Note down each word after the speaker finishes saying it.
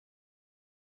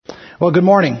Well, good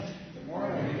morning. Good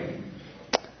morning.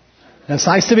 It's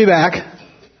nice to be back.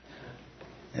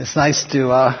 It's nice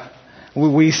to,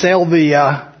 we sailed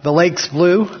the lakes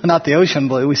blue, not the ocean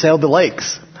blue. We sailed the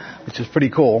lakes, which is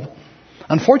pretty cool.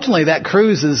 Unfortunately, that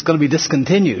cruise is going to be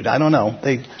discontinued. I don't know.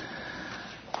 It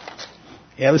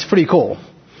was pretty cool.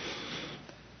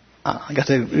 I got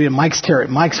to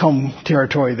Mike's home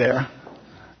territory there.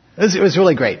 It was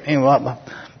really great. Anyway,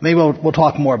 maybe we'll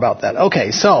talk more about that.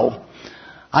 Okay, so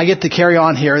I get to carry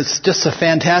on here. It's just a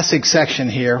fantastic section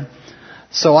here.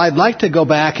 So I'd like to go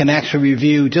back and actually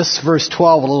review just verse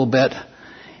 12 a little bit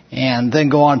and then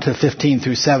go on to 15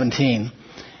 through 17.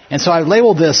 And so I've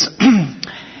labeled this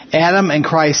Adam and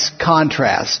Christ's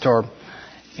contrast, or,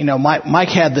 Mike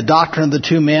had the doctrine of the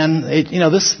two men.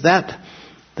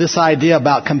 This idea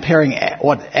about comparing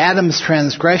what Adam's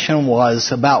transgression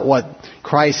was about what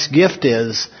Christ's gift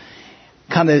is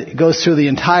kind of goes through the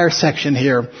entire section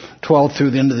here, 12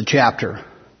 through the end of the chapter.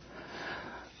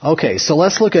 Okay, so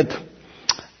let's look at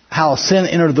how sin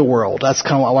entered the world. That's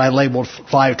kind of why I labeled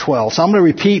 5:12. So I'm going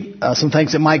to repeat some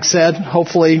things that Mike said.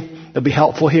 Hopefully it'll be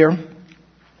helpful here.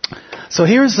 So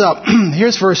here's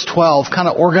verse 12, kind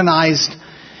of organized,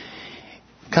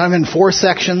 kind of in 4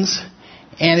 sections.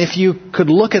 And if you could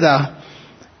look at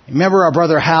remember our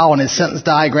brother Hal and his sentence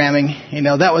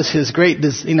diagramming, that was his great,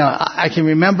 I can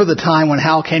remember the time when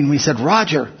Hal came and he said,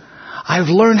 "Roger, I've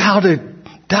learned how to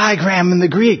diagram in the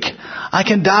Greek. I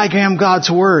can diagram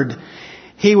God's Word."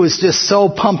 He was just so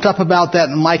pumped up about that,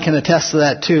 and Mike can attest to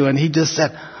that too. And he just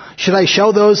said, "Should I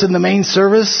show those in the main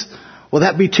service? Will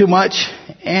that be too much?"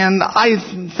 And I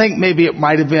think maybe it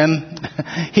might have been.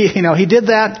 He did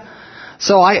that.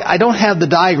 So I don't have the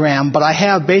diagram, but I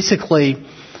have basically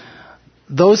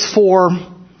those 4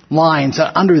 lines.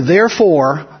 Under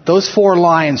therefore, those 4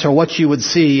 lines are what you would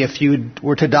see if you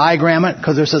were to diagram it,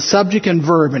 because there's a subject and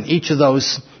verb in each of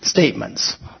those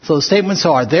statements. So the statements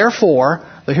are, therefore,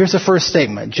 so here's the first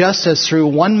statement, just as through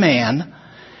one man,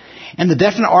 and the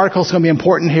definite article is going to be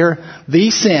important here, the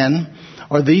sin,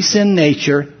 or the sin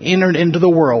nature, entered into the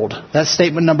world. That's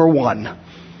statement number 1.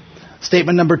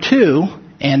 Statement number 2,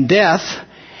 and death,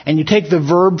 and you take the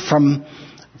verb from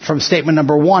statement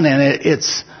number 1, and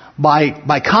it's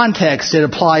by context it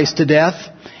applies to death,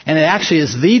 and it actually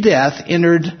is the death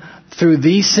entered through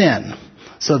the sin.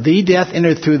 So the death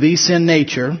entered through the sin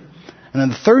nature. And then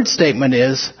the third statement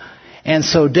is, and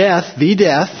so death, the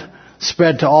death,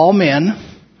 spread to all men,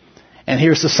 and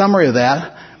here's the summary of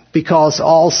that, because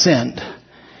all sinned.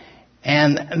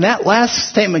 And that last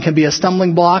statement can be a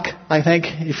stumbling block, I think,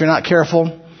 if you're not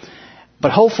careful. But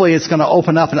hopefully it's going to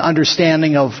open up an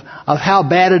understanding of how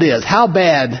bad it is. How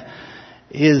bad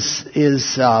is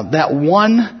that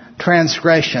one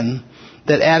transgression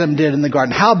that Adam did in the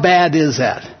garden? How bad is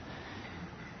that?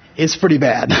 It's pretty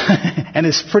bad. And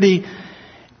it's pretty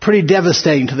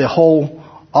devastating to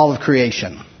all of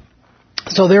creation.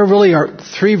 So there really are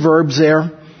 3 verbs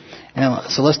there. And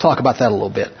so let's talk about that a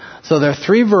little bit. So there are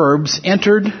 3 verbs,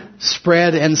 entered,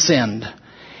 spread, and sinned.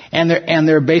 And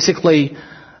they're basically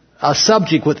a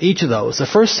subject with each of those. The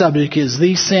first subject is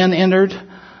the sin entered,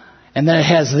 and then it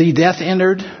has the death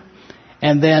entered,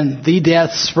 and then the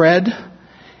death spread,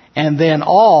 and then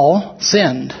all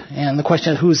sinned. And the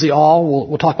question is, who's the all?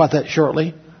 We'll talk about that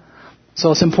shortly. So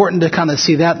it's important to kind of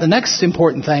see that. The next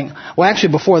important thing, well,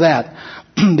 actually before that,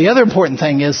 the other important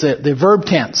thing is that the verb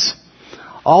tense.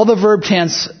 All the verb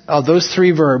tense of those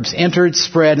 3 verbs, entered,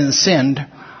 spread, and sinned,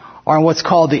 are in what's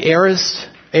called the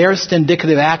aorist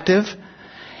indicative active.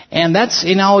 And that's,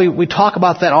 we talk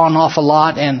about that on and off a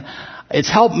lot, and it's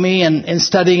helped me in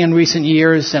studying in recent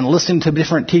years and listening to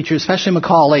different teachers, especially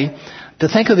Macaulay, to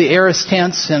think of the aorist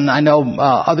tense, and I know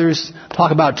others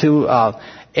talk about too.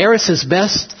 Aorist is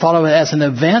best thought of as an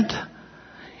event.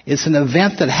 It's an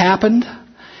event that happened.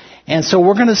 And so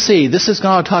we're going to see, this is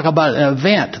going to talk about an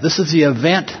event. This is the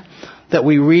event that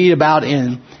we read about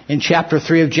in chapter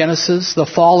 3 of Genesis, the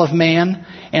fall of man.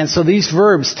 And so these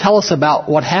verbs tell us about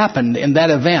what happened in that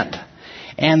event.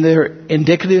 And they're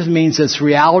indicative, means it's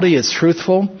reality, it's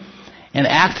truthful. And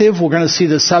active, we're going to see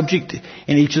the subject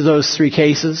in each of those 3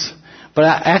 cases. But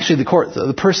actually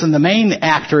the main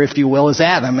actor, if you will, is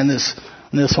Adam in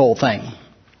this whole thing.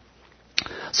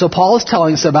 So Paul is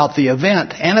telling us about an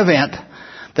event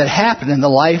that happened in the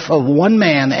life of one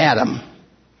man, Adam.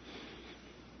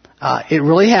 It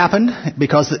really happened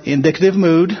because the indicative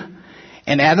mood,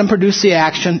 and Adam produced the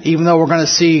action, even though we're going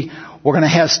to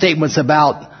have statements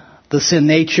about the sin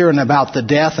nature and about the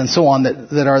death and so on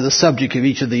that are the subject of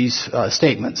each of these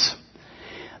statements.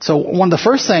 So one of the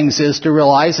first things is to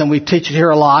realize, and we teach it here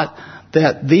a lot,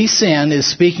 that the sin is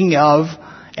speaking of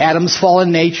Adam's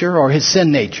fallen nature or his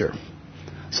sin nature.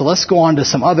 So let's go on to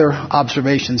some other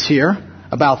observations here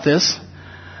about this.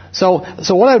 So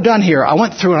what I've done here, I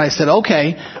went through and I said,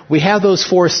 okay, we have those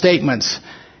 4 statements.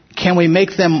 Can we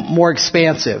make them more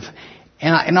expansive?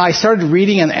 And I started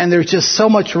reading, and there's just so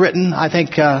much written. I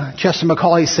think Chester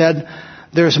McCauley said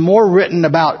there's more written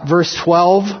about verse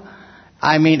 12.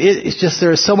 I mean, it's just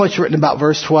there's so much written about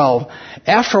verse 12.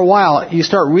 After a while, you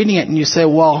start reading it and you say,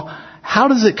 well, how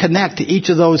does it connect to each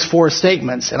of those 4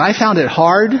 statements? And I found it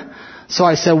hard. So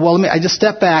I said, well, I just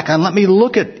step back and let me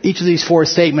look at each of these 4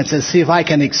 statements and see if I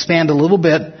can expand a little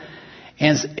bit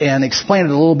and explain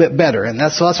it a little bit better. And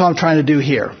that's what I'm trying to do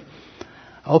here.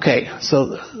 Okay, so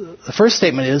the first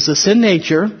statement is the sin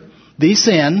nature,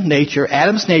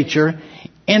 Adam's nature,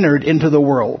 entered into the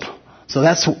world. So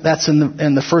that's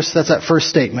that first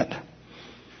statement.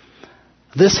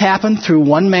 This happened through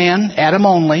one man, Adam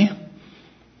only.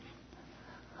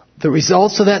 The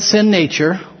results of that sin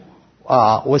nature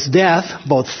was death,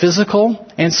 both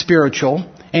physical and spiritual.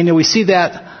 And we see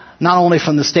that not only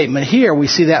from the statement here, we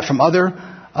see that from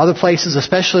other places,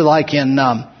 especially like in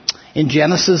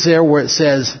Genesis there, where it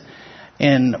says,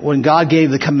 when God gave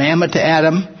the commandment to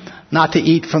Adam not to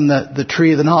eat from the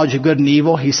tree of the knowledge of good and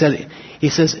evil, he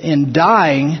says, in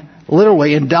dying,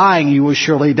 literally in dying you will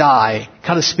surely die.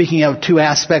 Kind of speaking of 2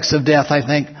 aspects of death, I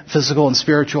think, physical and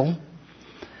spiritual.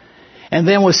 And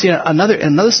then we'll see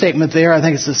another statement there, I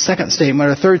think it's the second statement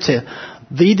or third statement.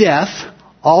 The death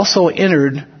also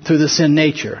entered through the sin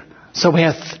nature. So we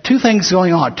have 2 things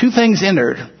going on. 2 things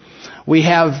entered. We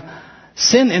have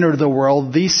sin entered the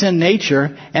world, the sin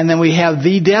nature, and then we have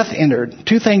the death entered.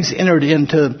 2 things entered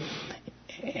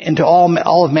into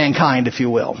all of mankind, if you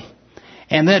will.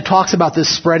 And then it talks about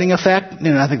this spreading effect,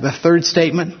 I think the third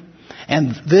statement.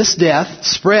 And this death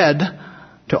spread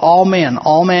to all men,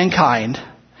 all mankind.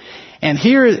 And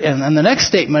here, and the next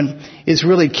statement is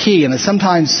really key, and is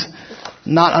sometimes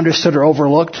not understood or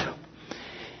overlooked.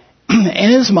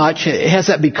 Inasmuch, it has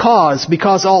that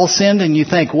because all sinned, and you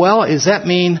think, well, does that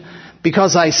mean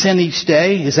because I sin each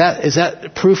day? Is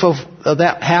that proof of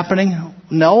that happening?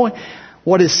 No.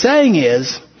 What it's saying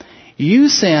is, you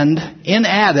sinned in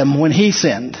Adam when he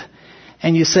sinned.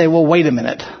 And you say, well, wait a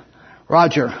minute.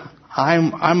 Roger,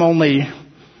 I'm only,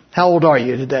 how old are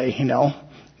you today?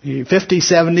 50,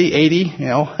 70, 80,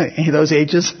 any of those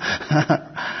ages?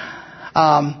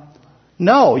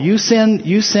 No, you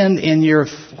sinned in your,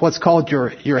 what's called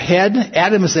your head.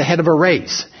 Adam is the head of a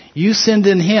race. You sinned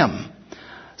in him.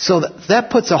 So that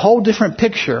puts a whole different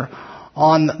picture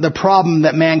on the problem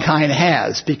that mankind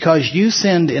has, because you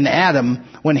sinned in Adam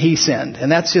when he sinned.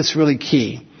 And that's just really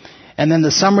key. And then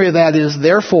the summary of that is,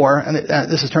 therefore, and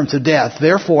this is in terms of death,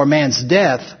 therefore man's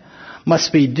death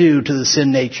must be due to the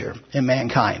sin nature in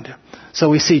mankind. So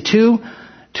we see two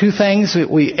things.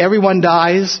 Everyone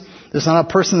dies. There's not a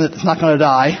person that's not going to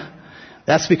die.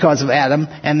 That's because of Adam.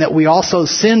 And that we also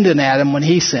sinned in Adam when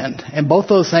he sinned. And both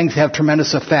those things have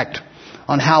tremendous effect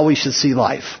on how we should see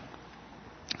life.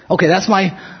 Okay, that's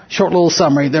my short little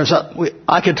summary.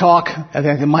 I could talk. I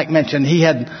think Mike mentioned he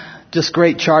had just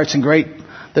great charts and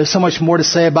there's so much more to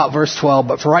say about verse 12.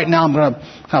 But for right now, I'm going to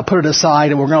kind of put it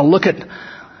aside, and we're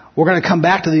going to come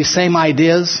back to these same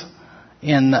ideas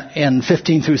in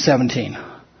 15 through 17.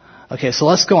 Okay, so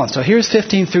let's go on. So here's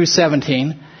 15 through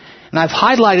 17. And I've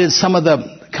highlighted some of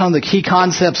the key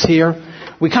concepts here.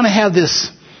 We kind of have this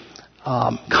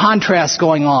contrast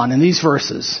going on in these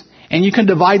verses. And you can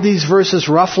divide these verses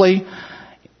roughly.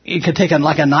 You can take a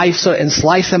knife and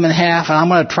slice them in half. And I'm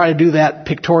going to try to do that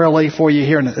pictorially for you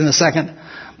here in a second.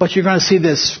 But you're going to see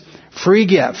this free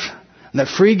gift. And the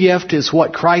free gift is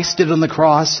what Christ did on the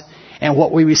cross and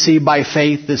what we receive by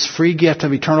faith, this free gift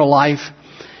of eternal life.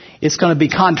 It's going to be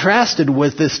contrasted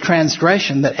with this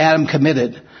transgression that Adam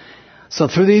committed. So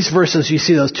through these verses, you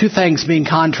see those 2 things being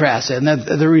contrasted.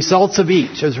 And the results of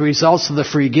each. There's the results of the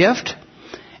free gift,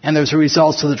 and there's the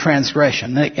results of the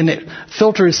transgression. And it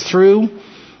filters through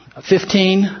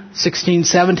 15, 16,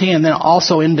 17, and then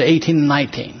also into 18 and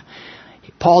 19.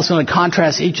 Paul's going to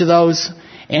contrast each of those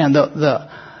and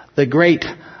the great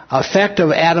effect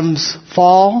of Adam's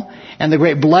fall and the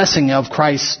great blessing of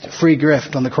Christ's free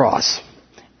gift on the cross.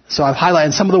 So I've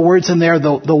highlighted some of the words in there,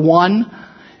 the one.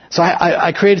 So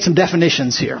I created some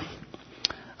definitions here.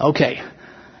 Okay,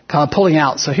 kind of pulling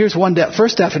out. So here's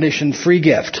first definition, free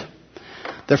gift.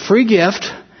 The free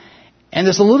gift, and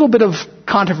there's a little bit of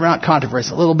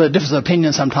controversy, a little bit of difference of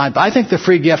opinion sometimes, but I think the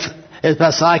free gift, as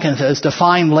best I can say, is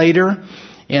defined later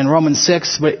in Romans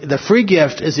 6, but the free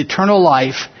gift is eternal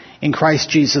life in Christ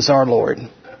Jesus our Lord.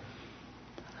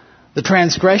 The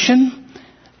transgression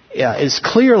is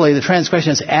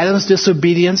Adam's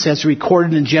disobedience as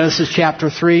recorded in Genesis chapter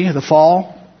 3, the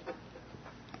fall.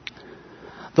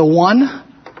 The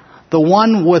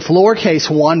one with lowercase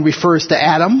 1 refers to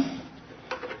Adam.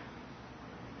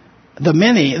 The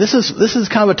many, this is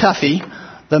kind of a toughie.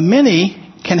 The many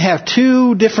can have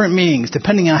two different meanings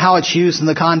depending on how it's used in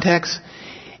the context.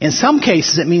 In some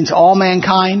cases it means all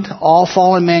mankind, all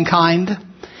fallen mankind.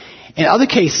 In other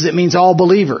cases it means all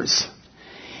believers.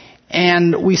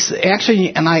 And you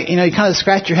kind of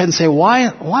scratch your head and say,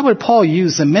 why would Paul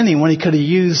use the many when he could have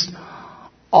used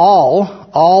all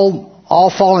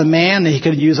fallen man, and he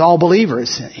could have used all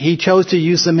believers? He chose to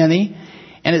use the many,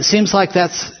 and it seems like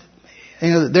that's,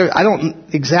 I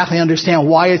don't exactly understand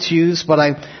why it's used, but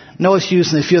I know it's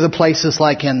used in a few other places,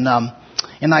 like in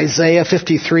Isaiah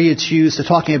 53, it's used to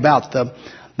talking about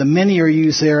the many are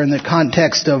used there in the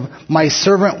context of my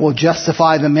servant will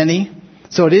justify the many.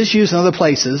 So it is used in other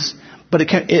places, but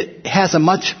it has a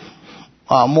much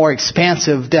more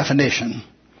expansive definition.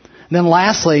 And then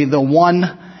lastly, the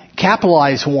one,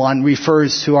 capitalized one,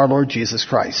 refers to our Lord Jesus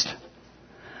Christ.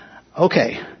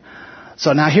 Okay,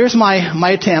 so now here's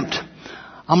my attempt.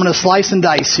 I'm going to slice and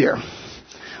dice here.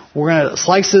 We're going to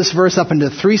slice this verse up into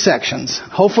 3 sections.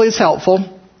 Hopefully it's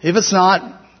helpful. If it's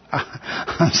not,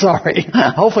 I'm sorry.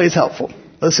 Hopefully it's helpful.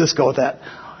 Let's just go with that.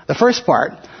 The first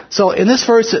part. So in this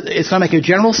verse, it's going to make a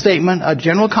general statement, a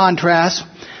general contrast.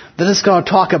 Then it's going to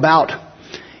talk about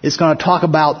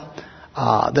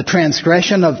the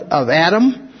transgression of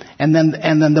Adam, and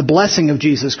then the blessing of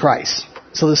Jesus Christ.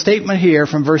 So the statement here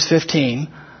from verse 15,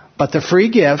 but the free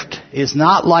gift is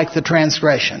not like the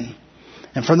transgression.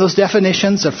 And from those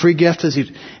definitions, a free gift is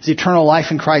eternal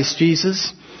life in Christ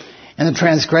Jesus, and the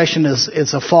transgression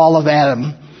is a fall of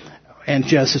Adam in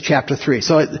Genesis chapter 3.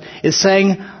 So it's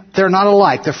saying they're not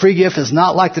alike. The free gift is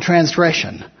not like the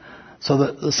transgression. So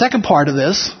the second part of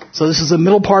this, so this is the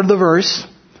middle part of the verse,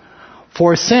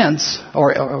 for since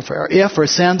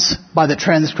by the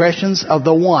transgressions of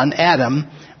the one, Adam,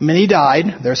 many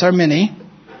died, there's our many,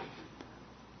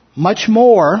 much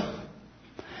more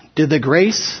did the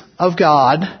grace of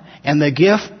God and the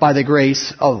gift by the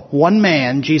grace of one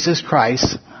man, Jesus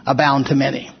Christ, abound to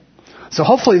many. So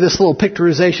hopefully this little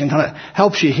picturization kind of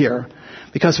helps you here,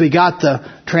 because we got the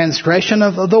transgression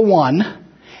of the one,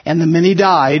 and the many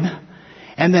died,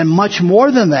 and then much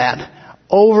more than that,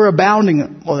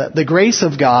 overabounding, the grace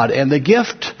of God and the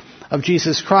gift of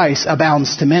Jesus Christ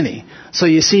abounds to many. So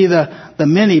you see the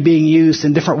many being used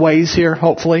in different ways here,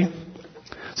 hopefully.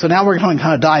 So now we're going to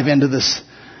kind of dive into this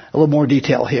a little more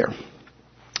detail here.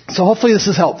 So hopefully this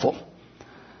is helpful.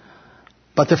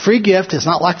 But the free gift is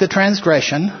not like the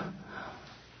transgression,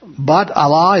 but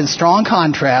Allah in strong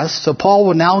contrast. So Paul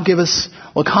will now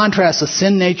will contrast the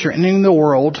sin nature entering the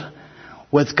world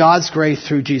with God's grace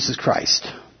through Jesus Christ.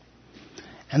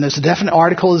 And there's a definite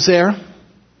article is there.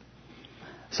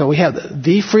 So we have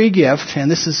the free gift,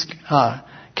 and this is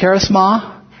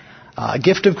charisma, a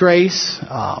gift of grace,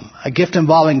 a gift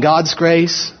involving God's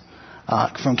grace,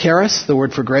 from charis, the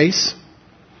word for grace.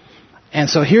 And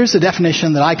so here's the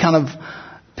definition that I kind of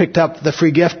picked up the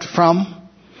free gift from.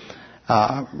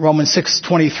 Romans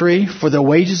 6:23, for the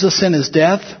wages of sin is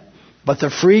death, but the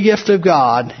free gift of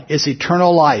God is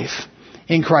eternal life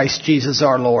in Christ Jesus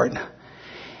our Lord.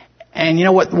 And you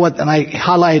know what and I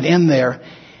highlighted in there,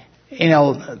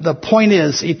 the point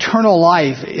is eternal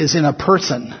life is in a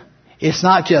person. It's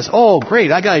not just, oh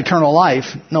great, I got eternal life.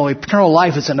 No, eternal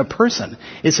life is in a person.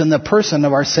 It's in the person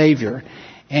of our Savior.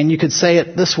 And you could say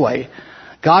it this way,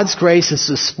 God's grace is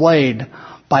displayed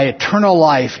by eternal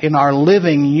life in our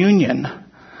living union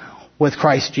with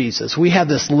Christ Jesus. We have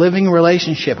this living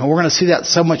relationship, and we're going to see that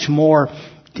so much more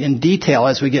in detail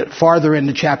as we get farther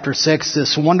into chapter 6,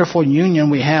 this wonderful union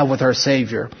we have with our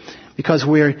Savior. Because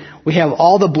we have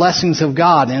all the blessings of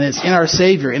God, and it's in our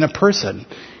Savior, in a person,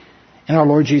 in our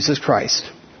Lord Jesus Christ.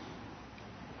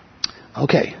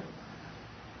 Okay.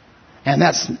 And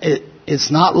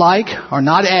it's not like, or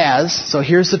not as, so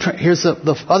here's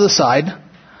the other side.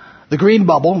 The green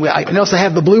bubble. I notice I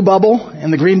have the blue bubble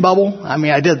and the green bubble. I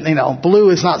mean, blue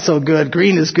is not so good.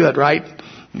 Green is good, right?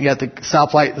 You got the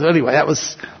stoplight. So anyway, that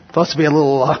was supposed to be a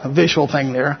little visual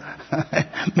thing there.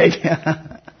 Maybe.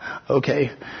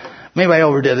 Okay. Maybe I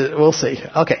overdid it. We'll see.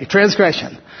 Okay.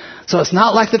 Transgression. So it's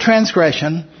not like the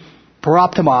transgression,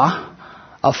 paroptoma,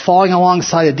 of falling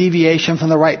alongside a deviation from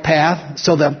the right path.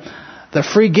 So the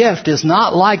free gift is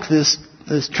not like this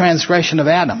transgression of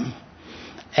Adam.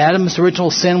 Adam's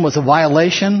original sin was a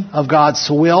violation of God's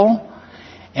will.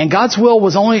 And God's will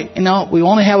was only, we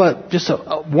only have just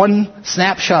one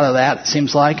snapshot of that, it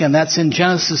seems like, and that's in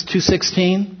Genesis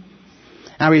 2:16.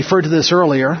 I referred to this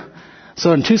earlier.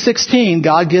 So in 2:16,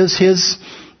 God gives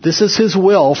this is His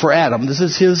will for Adam. This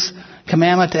is His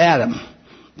commandment to Adam.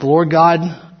 The Lord God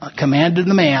commanded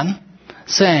the man,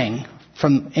 saying,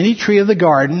 from any tree of the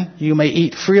garden you may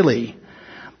eat freely,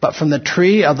 but from the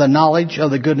tree of the knowledge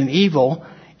of the good and evil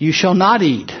you shall not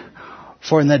eat,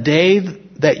 for in the day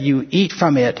that you eat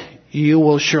from it you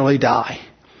will surely die.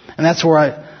 And that's where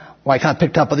I kind of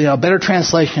picked up with, a better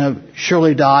translation of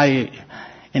surely die.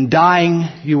 In dying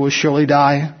you will surely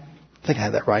die. I think I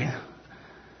had that right.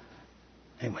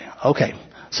 Anyway, okay.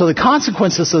 So the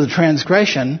consequences of the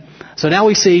transgression. So now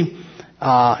we see,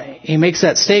 he makes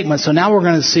that statement. So now we're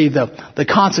going to see the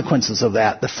consequences of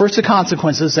that. The first of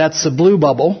consequences, that's the blue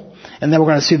bubble. And then we're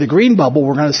going to see the green bubble.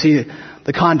 We're going to see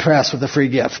the contrast with the free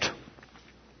gift.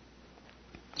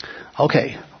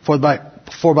 Okay. For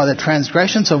by the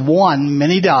transgressions of one,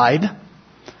 many died.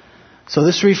 So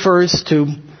this refers to,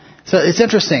 so it's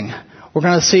interesting. We're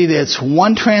going to see that it's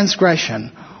one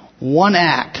transgression, one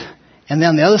act. And then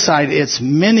on the other side, it's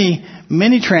many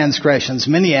transgressions,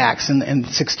 many acts. In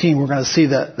 16, we're going to see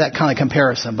that kind of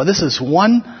comparison. But this is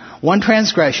one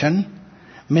transgression,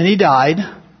 many died.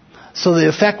 So the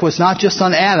effect was not just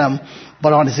on Adam,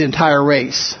 but on his entire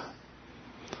race.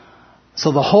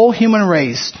 So the whole human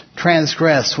race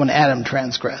transgressed when Adam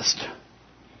transgressed.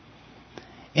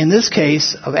 In this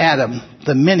case of Adam,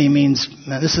 the many means,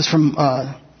 this is from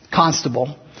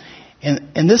Constable.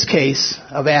 In this case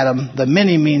of Adam, the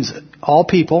many means all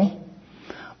people.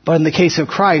 But in the case of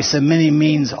Christ, the many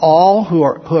means all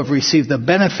who have received the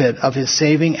benefit of his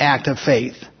saving act of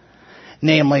faith.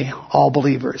 Namely, all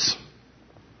believers.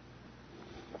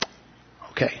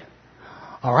 Okay.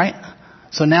 All right.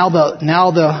 So now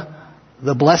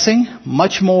the blessing,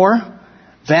 much more,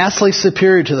 vastly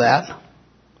superior to that.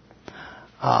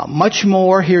 Much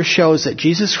more here shows that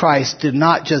Jesus Christ did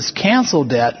not just cancel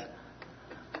debt,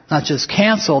 not just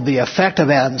cancel the effect of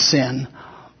Adam's sin,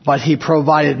 but he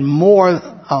provided more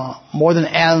than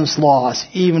Adam's loss,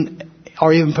 even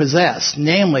possessed,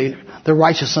 namely the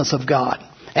righteousness of God.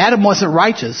 Adam wasn't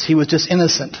righteous; he was just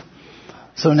innocent.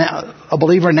 So now, a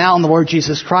believer now in the Lord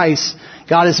Jesus Christ,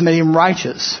 God has made him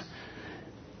righteous,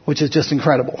 which is just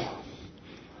incredible.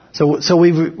 So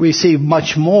we receive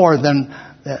much more than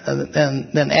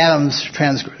Adam's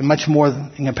much more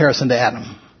in comparison to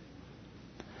Adam.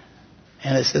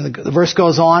 And the verse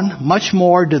goes on, much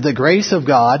more did the grace of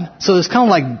God. So there's kind of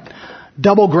like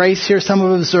double grace here. Some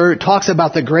of it talks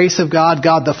about the grace of God,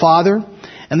 God the Father,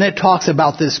 and then it talks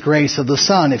about this grace of the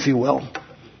Son, if you will.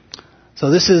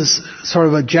 So this is sort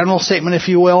of a general statement, if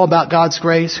you will, about God's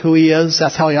grace, who He is,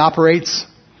 that's how He operates.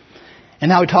 And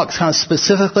now He talks kind of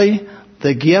specifically,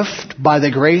 the gift by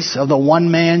the grace of the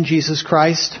one man, Jesus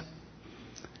Christ.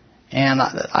 And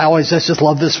I always just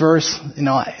love this verse.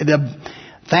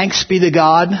 Thanks be to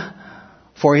God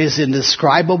for His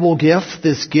indescribable gift,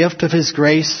 this gift of His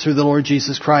grace through the Lord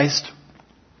Jesus Christ.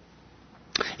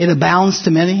 It abounds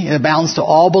to many, it abounds to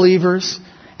all believers,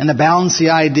 and abounds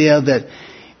the idea that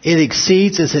it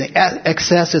exceeds, it's an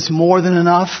excess, it's more than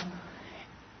enough,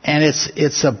 and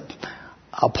it's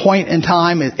a point in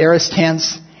time, it's aorist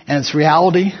tense, and it's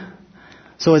reality.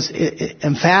 So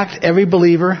in fact, every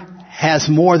believer has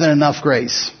more than enough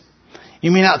grace. You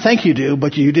may not think you do,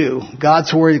 but you do.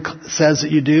 God's Word says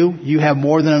that you do. You have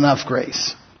more than enough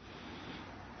grace.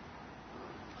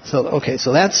 So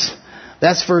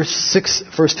that's verse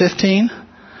 15.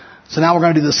 So now we're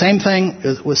going to do the same thing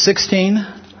with 16.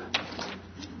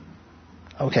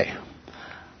 Okay.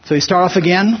 So we start off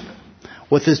again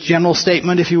with this general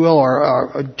statement, if you will,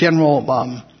 or a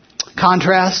general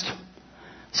contrast.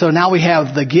 So now we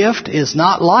have the gift is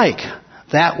not like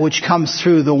that which comes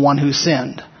through the one who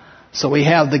sinned. So we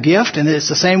have the gift, and it's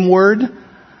the same word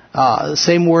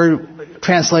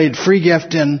translated free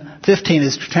gift in 15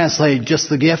 is translated just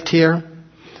the gift here.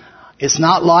 It's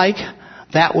not like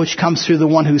that which comes through the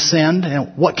one who sinned.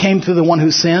 And what came through the one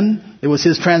who sinned? It was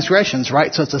his transgressions,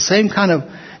 right? So it's the same kind of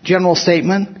general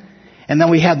statement. And then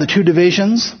we have the two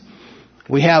divisions.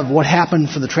 We have what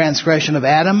happened for the transgression of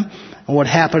Adam and what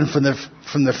happened from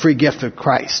the free gift of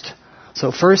Christ.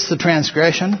 So first the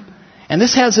transgression. And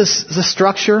this has this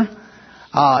structure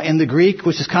in the Greek,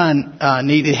 which is kind of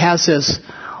neat. It has this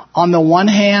on the one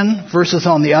hand versus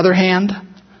on the other hand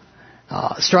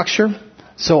structure.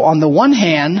 So on the one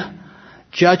hand,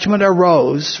 judgment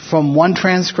arose from one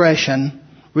transgression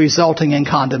resulting in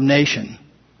condemnation.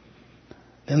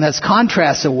 And that's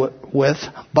contrasted with,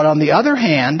 but on the other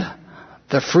hand,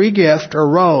 the free gift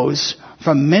arose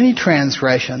from many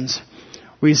transgressions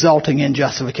resulting in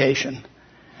justification.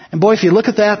 And boy, if you look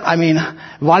at that, I mean,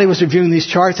 Vadi was reviewing these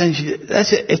charts, and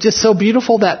it's just so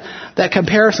beautiful, that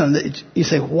comparison. That you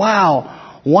say,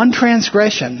 wow, one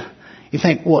transgression. You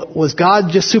think, was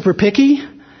God just super picky?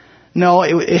 No,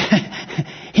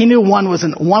 He knew one was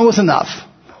enough.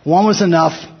 One was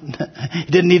enough. He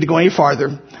didn't need to go any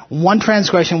farther. One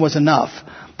transgression was enough.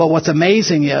 But what's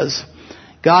amazing is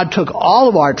God took all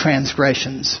of our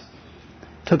transgressions,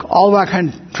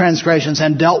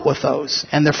 and dealt with those.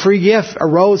 And the free gift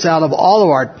arose out of all of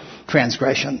our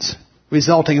transgressions,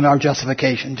 resulting in our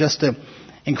justification. Just an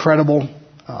incredible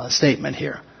statement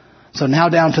here. So now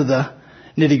down to the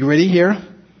nitty-gritty here.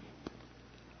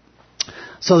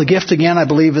 So the gift, again, I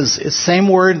believe is same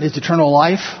word, is eternal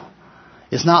life.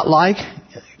 It's not like.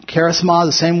 Charisma,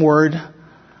 the same word.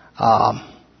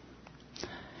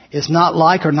 Is not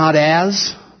like or not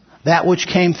as that which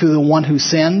came through the one who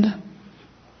sinned.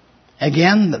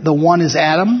 Again, the one is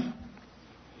Adam,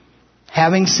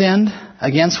 having sinned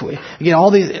against. Again,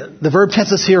 all the verb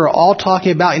tenses here are all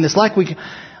talking about, and it's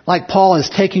like Paul is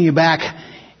taking you back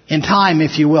in time,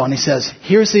 if you will, and he says,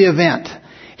 here's the event,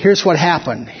 here's what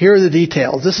happened, here are the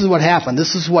details, this is what happened,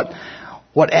 this is what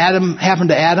happened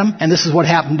to Adam, and this is what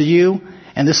happened to you,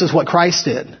 and this is what Christ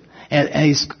did, and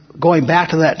he's going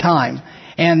back to that time.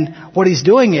 And what he's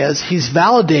doing is he's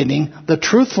validating the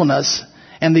truthfulness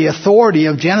and the authority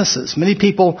of Genesis. Many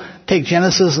people take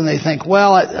Genesis and they think,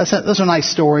 well, those are nice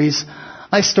stories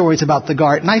about the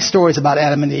garden, nice stories about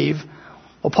Adam and Eve.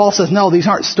 Well, Paul says, no, these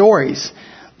aren't stories.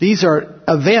 These are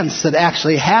events that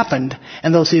actually happened,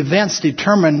 and those events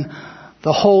determine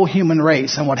the whole human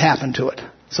race and what happened to it.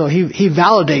 So he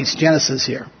validates Genesis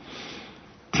here.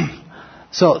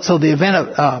 So the event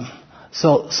of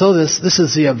this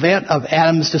is the event of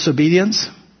Adam's disobedience,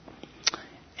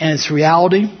 and its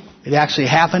reality. It actually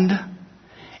happened,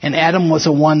 and Adam was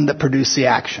the one that produced the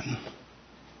action.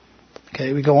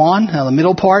 Okay, we go on. Now the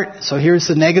middle part. So here's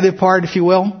the negative part, if you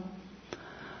will.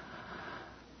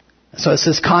 So it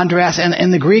says contrast, and in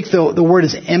the Greek, the word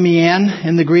is men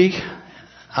in the Greek.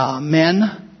 Men.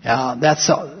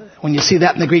 That's when you see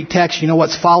that in the Greek text, you know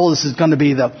what follows is going to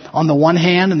be on the one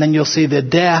hand, and then you'll see the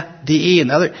de, and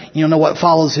the other. You know what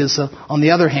follows is on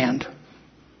the other hand.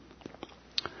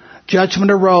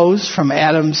 Judgment arose from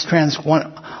Adam's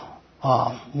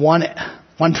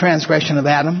one transgression of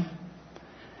Adam.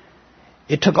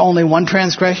 It took only one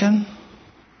transgression.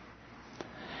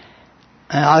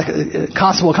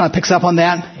 Constable kind of picks up on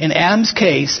that. In Adam's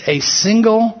case, a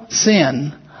single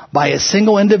sin by a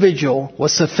single individual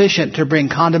was sufficient to bring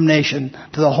condemnation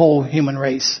to the whole human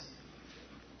race.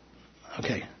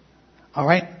 Okay. All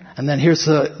right. And then here's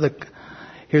the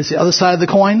other side of the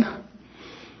coin.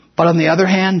 But on the other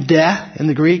hand, de, in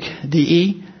the Greek,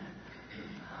 de,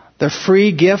 the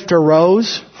free gift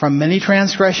arose from many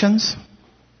transgressions,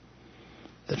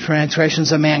 the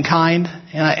transgressions of mankind.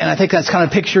 And I think that's kind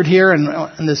of pictured here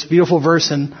in this beautiful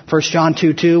verse in 1 John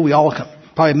 2:2. We all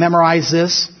probably memorize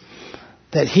this,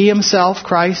 that He Himself,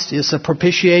 Christ, is a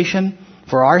propitiation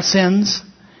for our sins,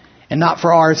 and not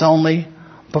for ours only,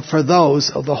 but for those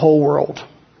of the whole world.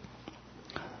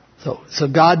 So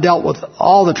God dealt with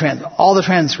all the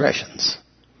transgressions,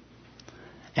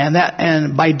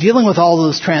 and by dealing with all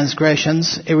those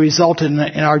transgressions, it resulted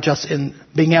in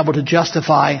being able to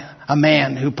justify a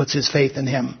man who puts his faith in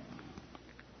Him.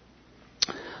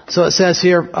 So it says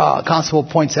here, Constable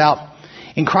points out,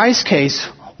 in Christ's case,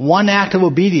 one act of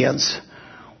obedience,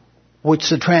 which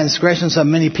the transgressions of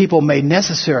many people made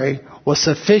necessary, was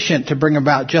sufficient to bring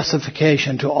about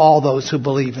justification to all those who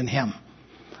believe in Him.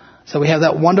 So we have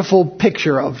that wonderful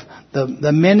picture of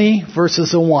the many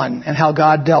versus the one, and how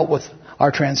God dealt with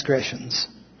our transgressions.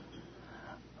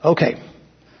 Okay.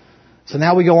 So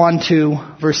now we go on to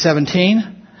verse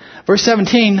 17. Verse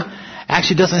 17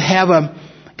 actually doesn't have a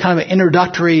kind of an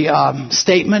introductory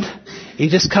statement. He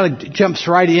just kind of jumps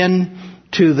right in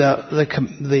to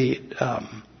the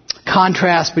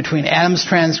contrast between Adam's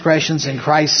transgressions and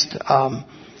Christ's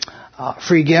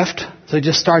free gift. So it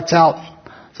just starts out.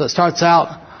 So it starts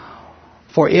out,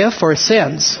 for if, or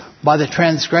since, by the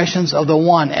transgressions of the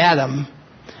one Adam,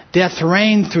 death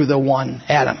reigned through the one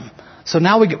Adam. So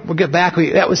now we'll get back.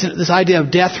 That was this idea of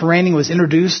death reigning was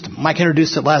introduced. Mike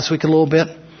introduced it last week a little bit,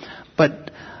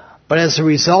 but as a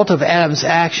result of Adam's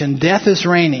action, death is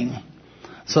reigning.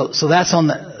 So that's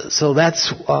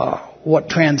what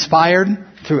transpired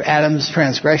through Adam's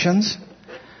transgressions.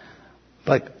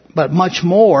 But God much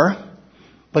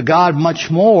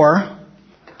more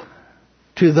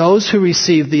to those who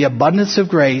receive the abundance of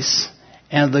grace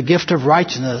and the gift of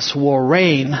righteousness will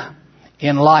reign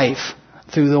in life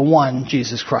through the one,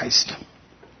 Jesus Christ.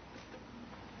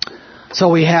 So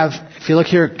we have, if you look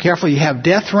here carefully, you have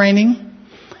death reigning,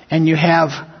 and you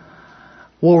have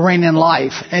will reign in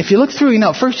life. And if you look through,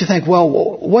 first you think,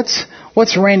 well, what's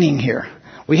reigning here?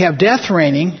 We have death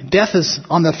reigning. Death is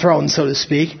on the throne, so to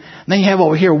speak. And then you have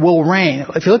over here will reign.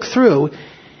 If you look through,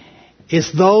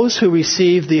 is those who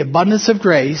receive the abundance of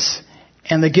grace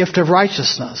and the gift of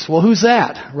righteousness. Well, who's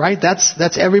that, right?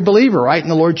 That's every believer, right, in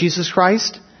the Lord Jesus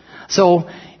Christ. So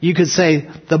you could say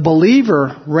the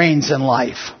believer reigns in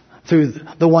life through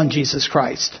the one Jesus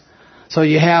Christ. So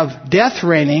you have death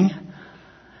reigning,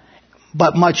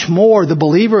 but much more the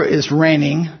believer is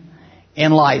reigning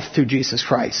in life through Jesus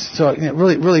Christ. So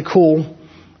really, really cool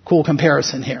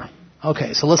comparison here.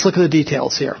 Okay, so let's look at the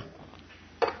details here.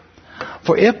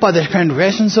 For if by the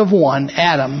transgressions of one,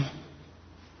 Adam,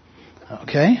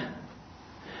 okay,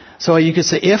 so you could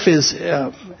say if is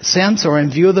sense or in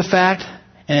view of the fact,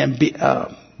 and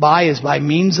by is by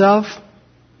means of.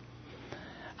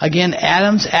 Again,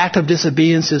 Adam's act of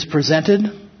disobedience is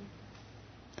presented.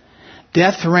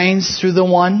 Death reigns through the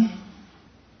one.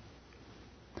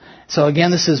 So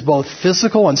again, this is both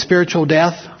physical and spiritual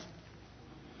death.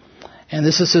 And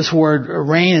this word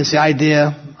reign is the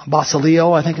idea,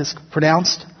 basileo, I think it's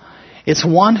pronounced. It's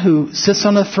one who sits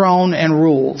on the throne and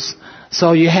rules.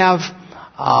 So you have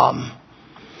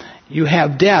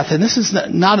death, and this is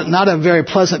not a very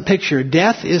pleasant picture.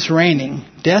 Death is reigning.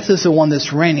 Death is the one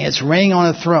that's reigning. It's reigning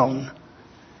on a throne.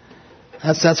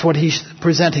 That's what he's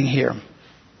presenting here.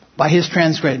 By his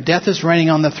transgression, death is reigning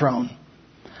on the throne.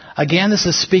 Again, this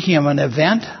is speaking of an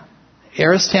event,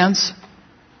 aorist tense.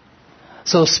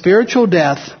 So spiritual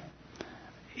death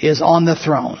is on the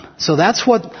throne. So that's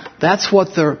what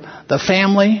the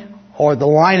family or the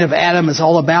line of Adam is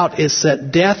all about, is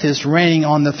that death is reigning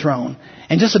on the throne.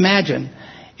 And just imagine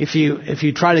if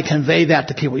you try to convey that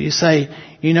to people. You say,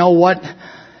 you know what?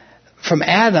 From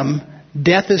Adam,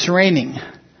 death is reigning.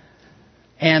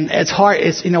 And it's hard,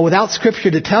 without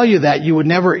scripture to tell you that, you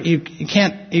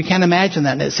can't imagine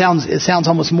that. And it sounds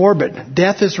almost morbid.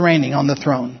 Death is reigning on the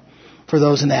throne for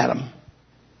those in Adam.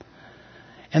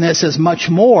 And then it says, much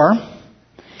more,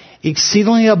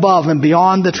 exceedingly above and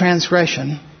beyond the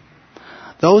transgression,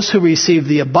 those who receive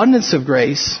the abundance of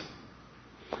grace,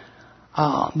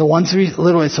 it's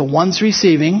the ones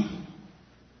receiving,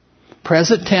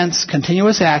 present tense,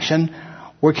 continuous action,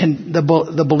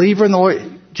 the believer in the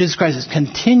Lord Jesus Christ is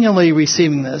continually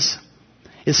receiving this,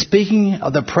 is speaking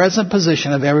of the present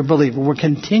position of every believer. We're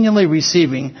continually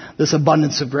receiving this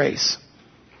abundance of grace.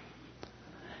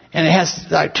 And it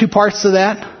has two parts to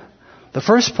that. The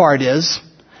first part is,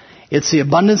 it's the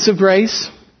abundance of grace.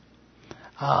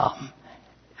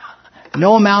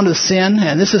 No amount of sin,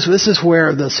 and this is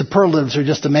where the superlatives are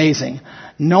just amazing.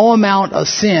 No amount of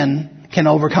sin can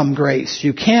overcome grace.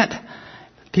 You can't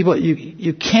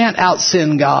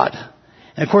out-sin God.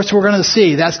 And of course we're going to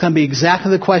see that's going to be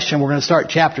exactly the question we're going to start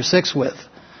chapter 6 with.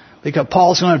 Because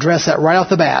Paul's going to address that right off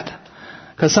the bat.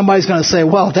 Because somebody's going to say,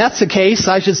 well, if that's the case,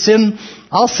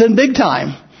 I'll sin big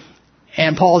time.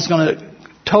 And Paul's going to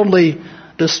totally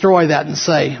destroy that and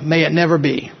say, may it never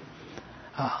be.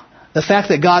 The fact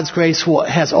that God's grace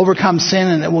has overcome sin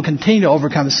and it will continue to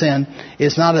overcome sin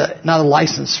is not a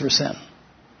license for sin.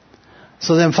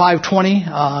 So then 5:20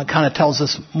 kind of tells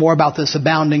us more about this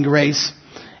abounding grace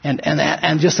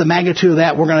and just the magnitude of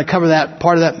that. We're going to cover that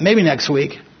part of that maybe next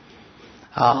week.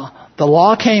 The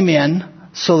law came in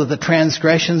so that the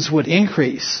transgressions would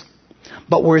increase,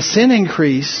 but where sin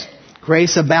increased,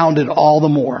 grace abounded all the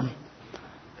more.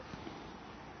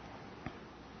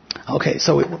 Okay,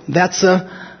 so that's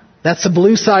the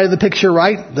blue side of the picture,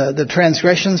 right? The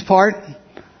transgressions part,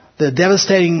 the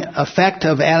devastating effect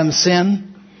of Adam's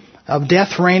sin, of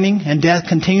death reigning and death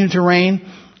continuing to reign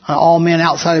on all men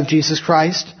outside of Jesus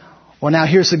Christ. Well, now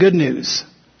here's the good news.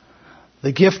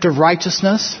 The gift of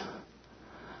righteousness.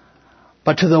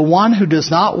 But to the one who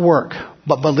does not work,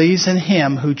 but believes in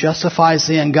him who justifies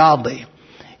the ungodly,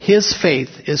 his faith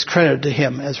is credited to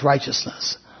him as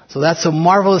righteousness. So that's a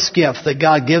marvelous gift that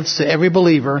God gives to every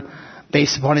believer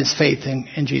based upon his faith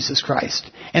in Jesus Christ.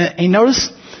 And you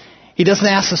notice, he doesn't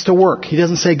ask us to work. He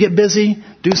doesn't say, get busy,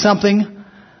 do something,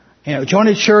 join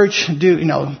a church, do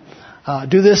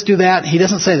this, do that. He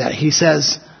doesn't say that. He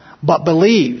says, but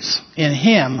believes in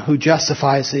him who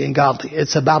justifies the ungodly.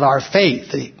 It's about our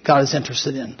faith that God is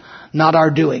interested in, not our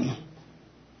doing.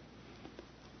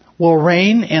 Will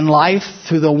reign in life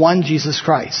through the one Jesus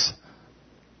Christ.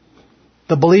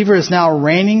 The believer is now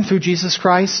reigning through Jesus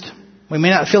Christ. We may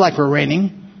not feel like we're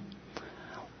reigning.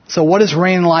 So what does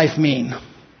reign in life mean?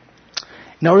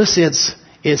 Notice it's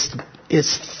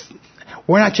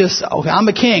we're not just, okay, I'm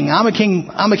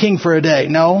a king for a day.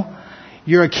 No,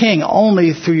 you're a king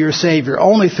only through your Savior,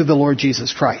 only through the Lord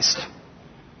Jesus Christ.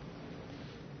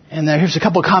 And here's a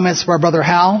couple of comments from our brother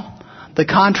Hal. The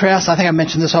contrast, I think I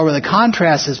mentioned this already, the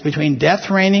contrast is between death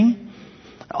reigning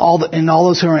and all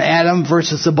those who are in Adam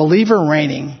versus the believer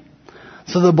reigning.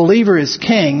 So the believer is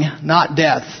king, not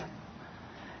death.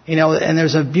 And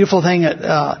there's a beautiful thing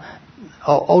that,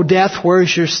 O death,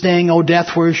 where's your sting? O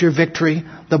death, where's your victory?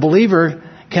 The believer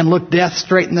can look death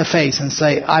straight in the face and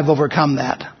say, I've overcome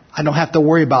that. I don't have to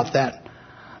worry about that.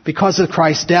 Because of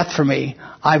Christ's death for me,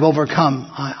 I've overcome.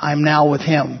 I'm now with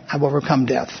Him. I've overcome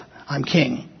death. I'm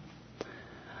king.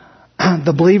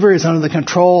 The believer is under the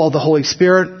control of the Holy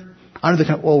Spirit,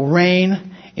 will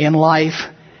reign in life,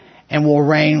 and will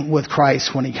reign with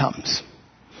Christ when He comes.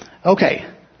 Okay.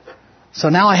 So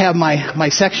now I have my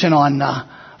section on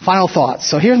final thoughts.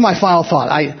 So here's my final thought.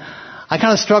 I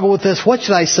kind of struggle with this. What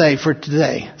should I say for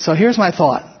today? So here's my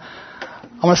thought.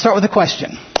 I'm going to start with a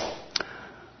question.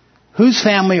 Whose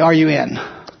family are you in?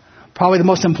 Probably the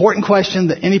most important question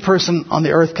that any person on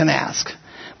the earth can ask.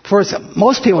 First,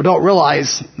 most people don't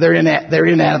realize they're in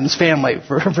Adam's family.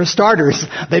 For starters,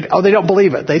 they don't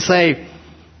believe it. They say,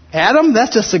 Adam,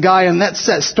 that's just a guy, and that's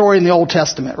that story in the Old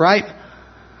Testament, right?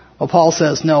 Well, Paul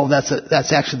says, no,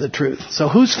 that's actually the truth. So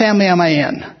whose family am I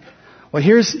in? Well,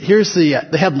 here's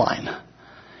the headline.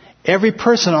 Every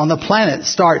person on the planet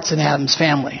starts in Adam's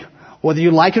family. Whether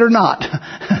you like it or not,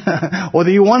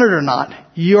 whether you want it or not,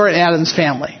 you're in Adam's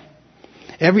family.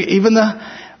 Even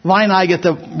Vine and I get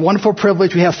the wonderful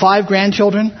privilege. We have 5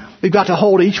 grandchildren. We've got to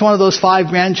hold each one of those 5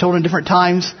 grandchildren different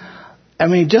times. I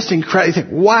mean, just incredible. You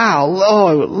think, wow,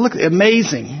 look,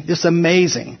 amazing, just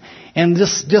amazing, and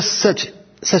just such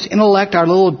intellect. Our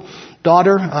little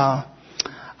daughter,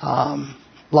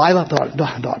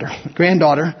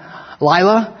 granddaughter,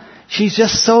 Lila.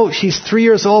 She's 3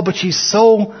 years old, but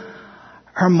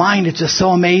her mind is just so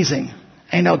amazing.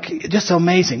 Just so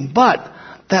amazing. But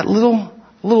that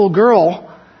little girl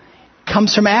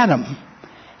comes from Adam.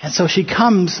 And so she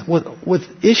comes with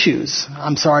issues,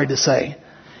 I'm sorry to say.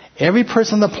 Every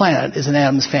person on the planet is in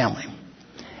Adam's family.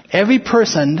 Every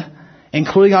person,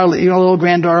 including our little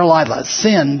granddaughter Lila,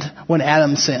 sinned when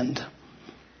Adam sinned.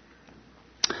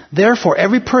 Therefore,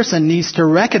 every person needs to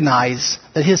recognize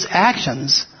that his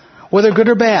actions, whether good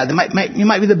or bad, you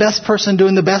might be the best person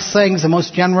doing the best things, the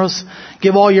most generous,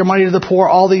 give all your money to the poor,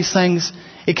 all these things,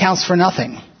 it counts for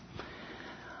nothing.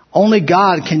 Only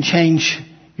God can change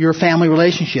your family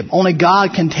relationship. Only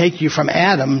God can take you from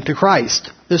Adam to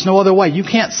Christ. There's no other way. You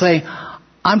can't say,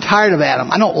 I'm tired of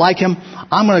Adam. I don't like him.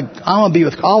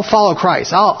 I'll follow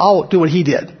Christ. I'll do what he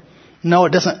did. No, it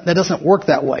doesn't. That doesn't work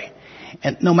that way.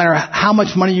 And no matter how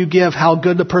much money you give, how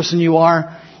good the person you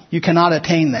are, you cannot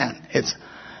attain that.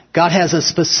 God has a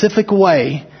specific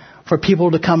way for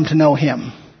people to come to know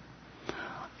Him.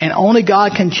 And only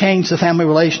God can change the family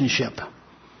relationship.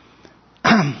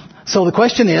 So the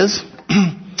question is,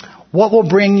 what will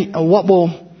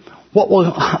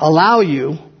allow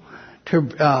you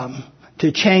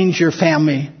to change your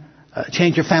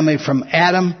family from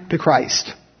Adam to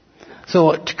Christ?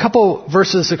 So a couple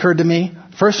verses occurred to me.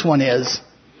 First one is,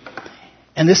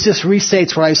 and this just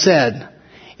restates what I said,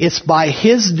 it's by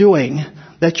His doing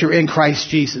that you're in Christ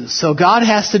Jesus. So God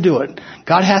has to do it.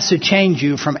 God has to change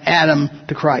you from Adam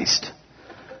to Christ.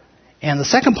 And the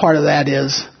second part of that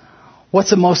is, what's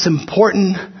the most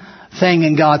important thing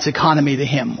in God's economy to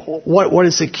Him? What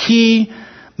is the key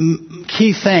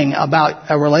thing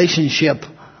about a relationship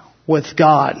with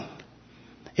God?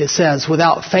 It says,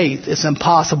 without faith, it's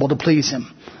impossible to please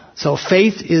Him. So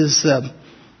faith is the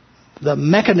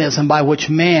mechanism by which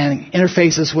man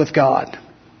interfaces with God.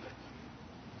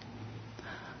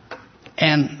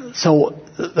 And so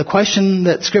the question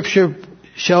that Scripture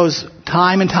shows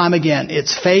time and time again,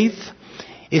 it's faith.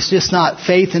 It's just not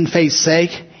faith in faith's sake.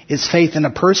 It's faith in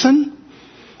a person,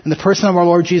 in the person of our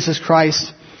Lord Jesus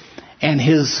Christ, and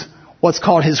what's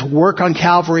called His work on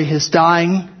Calvary, His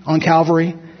dying on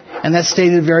Calvary. And that's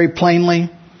stated very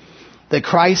plainly, that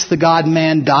Christ, the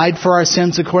God-man, died for our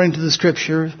sins according to the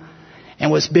Scripture,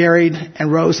 and was buried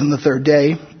and rose on the 3rd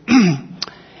day.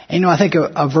 And I think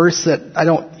a verse that I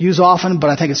don't use often, but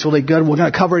I think it's really good. We're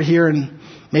going to cover it here in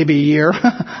maybe a year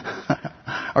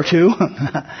or two.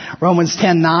 Romans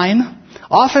 10:9.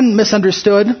 Often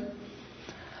misunderstood,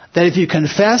 that if you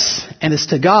confess, and it's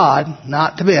to God,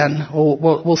 not to men,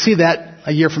 we'll see that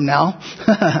a year from now,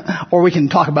 or we can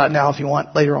talk about it now if you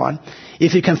want later on.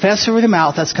 If you confess with your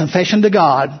mouth, that's confession to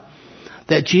God,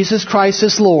 that Jesus Christ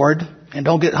is Lord, and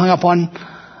don't get hung up on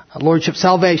Lordship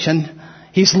salvation.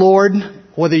 He's Lord.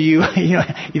 Whether you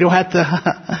don't have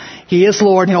to, He is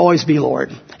Lord and He'll always be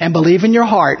Lord. And believe in your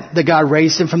heart that God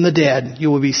raised Him from the dead, you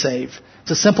will be saved.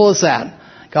 It's as simple as that.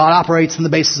 God operates on the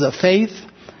basis of faith.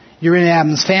 You're in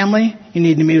Adam's family. You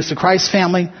need to meet with Christ's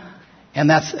family. And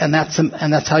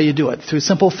that's how you do it. Through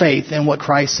simple faith in what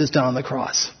Christ has done on the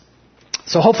cross.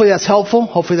 So hopefully that's helpful.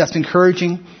 Hopefully that's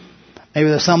encouraging. Maybe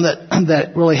there's some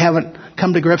that really haven't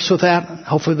come to grips with that.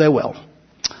 Hopefully they will.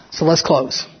 So let's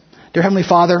close. Dear Heavenly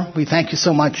Father, we thank you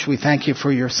so much. We thank you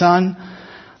for your Son,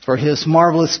 for his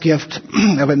marvelous gift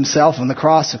of himself on the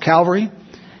cross of Calvary.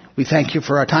 We thank you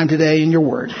for our time today in your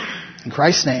word. In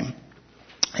Christ's name,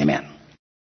 amen.